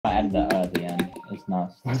add the at the end. It's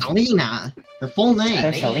not. Selena! Her full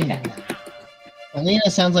name. Selena. Selena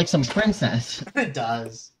sounds like some princess. It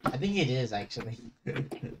does. I think it is, actually.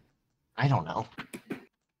 I don't know.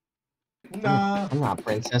 No. I'm not a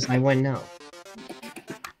princess, I wouldn't know.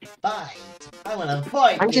 Fight! I wanna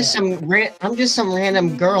fight! I'm just some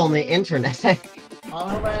random girl on the internet.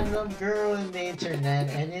 I'm a random girl in the internet,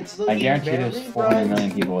 and it's I looking guarantee very there's 400 bright.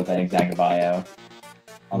 million people with that exact bio.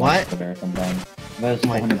 On What? Twitter or something. There's Oh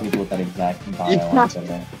my 400 God. people with that exact bio Yeah. on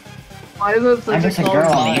Twitter. Why is it such I'm just a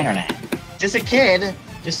girl on the internet. Just a kid.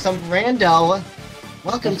 Just some rando.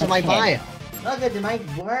 Welcome Just to a my kid. bio. Welcome to my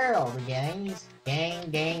world, guys. Gang,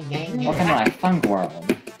 gang, gang, gang. Welcome to my fun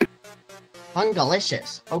world.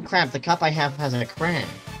 Fungalicious. Oh crap, the cup I have has a crack.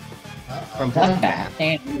 Uh-oh. From Bloodbath.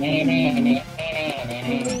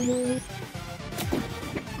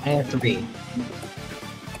 I have to be.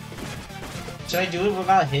 Should I do it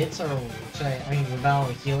without hits, or should I mean, without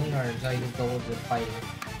healing, or should I just go with the fighting?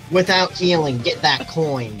 Without healing, get that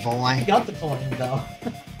coin, I boy. got the coin, though.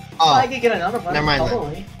 I Oh, could get another one, never mind then.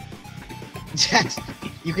 totally. yes.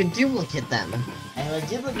 You can duplicate them. I will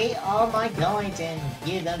duplicate all my coins and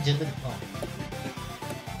give them to the coin.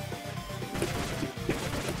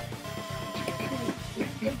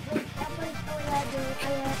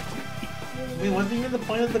 I mean, what's even the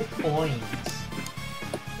point of the coins?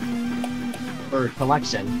 For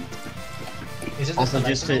collection. Is it Also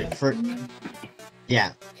just to, for...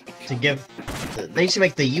 Yeah. To give... They should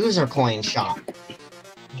make the user coin shop.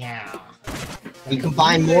 Yeah. You can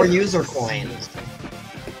buy more user coins.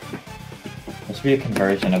 There should be a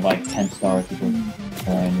conversion of like 10 stars to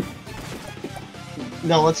coin.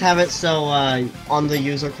 No, let's have it so on the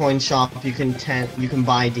user coin shop you can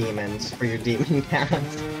buy demons for your demon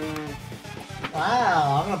counts.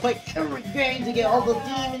 Wow, I'm gonna play every game to get all the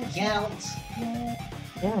demon counts.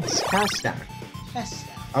 Yes, faster. Yes.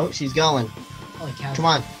 Oh, she's going. Holy cow. Come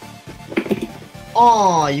on.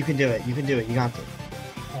 Oh, you can do it. You can do it. You got this.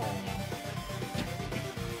 Oh.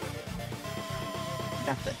 You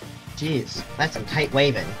got this. Jeez, that's some tight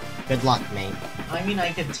waving. Good luck, mate. I mean,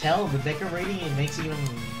 I could tell the decorating, it makes it even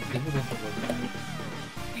difficult to look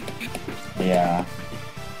at. Yeah.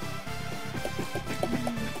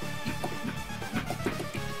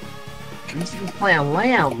 You just play on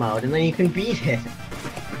layout mode and then you can beat it.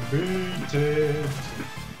 Beat it.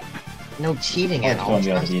 No cheating I at still all. won't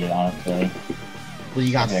be able to beat it, honestly. Well,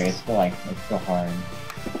 you got It's still like, it's still hard.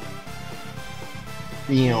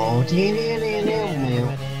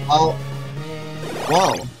 Oh.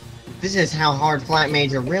 Whoa. This is how hard Flat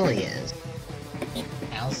Major really is.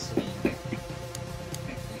 How sweet.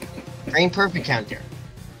 Frame perfect counter.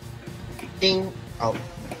 Ding. Oh.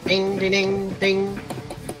 Ding, ding, ding, ding.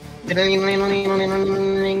 Ding, ding, ding,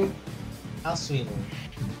 ding, ding. How sweet.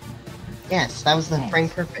 Yes, that was the frame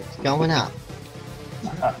perfect. Going up.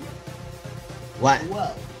 What? Whoa.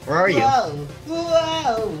 Where are you? Whoa.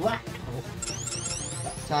 Whoa. Wow.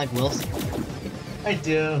 Sound like Wilson. I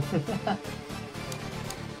do.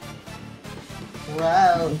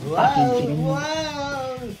 Whoa. Whoa.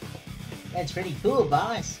 Whoa. That's pretty cool,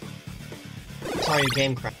 boss. Sorry, your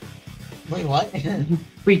game crashed. Wait, what?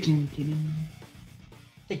 Freaking kidding.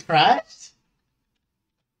 It crashed?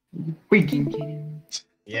 Freaking kidding.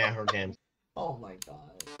 Yeah, her game. Oh my god.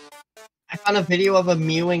 I found a video of a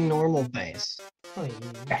mewing normal face. Please.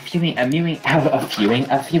 A fuming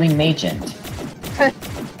magent.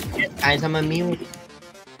 Guys, I'm a mewing.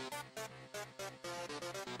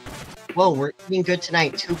 Whoa, we're eating good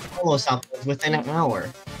tonight. 2 polo supplements within an hour.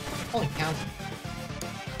 Holy cow.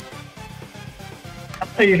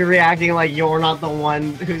 You're reacting like you're not the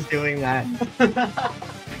one who's doing that.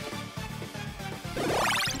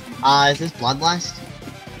 Is this Bloodlust?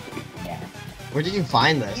 Yeah. Where did you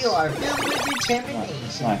find this? You are filled with It's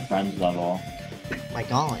determination. my friend's level. My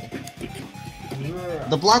golly. You're...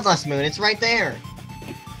 The Bloodlust moon, it's right there!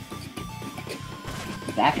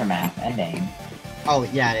 It's Aftermath ending. Oh,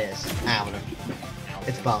 yeah, it is. Ow.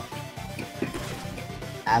 It's both.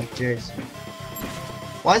 Afters.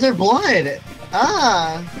 Why is there blood?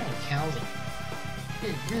 Ah! Holy cow.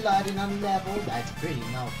 There's blood in a level. That's pretty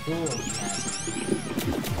not cool, guys.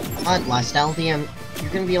 Bloodlust, LDM.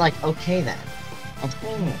 You're gonna be like, okay then.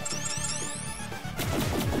 Okay.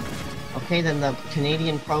 Okay then, the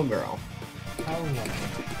Canadian pro girl. Oh,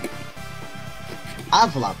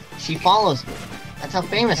 Avla. She follows me. That's how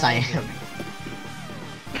famous I am.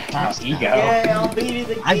 Wow, ego. yeah, I'll beat it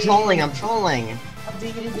again. I'm trolling, I'm trolling. I'm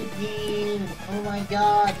beating it again. Oh my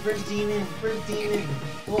god. First demon. First demon.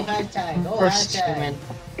 Oh, hashtag. Oh, First hashtag.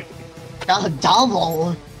 human.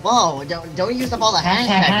 Double! Whoa, don't use up all the hashtags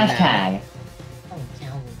now. Hashtag. Oh,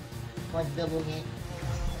 cow. What double it?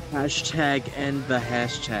 Hashtag end the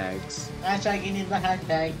hashtags. Hashtag in the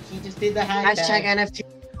hashtag. He just did the hashtag. Hashtag NFT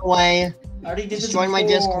away. I already did this Just join my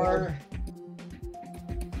before. Discord.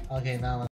 Okay, now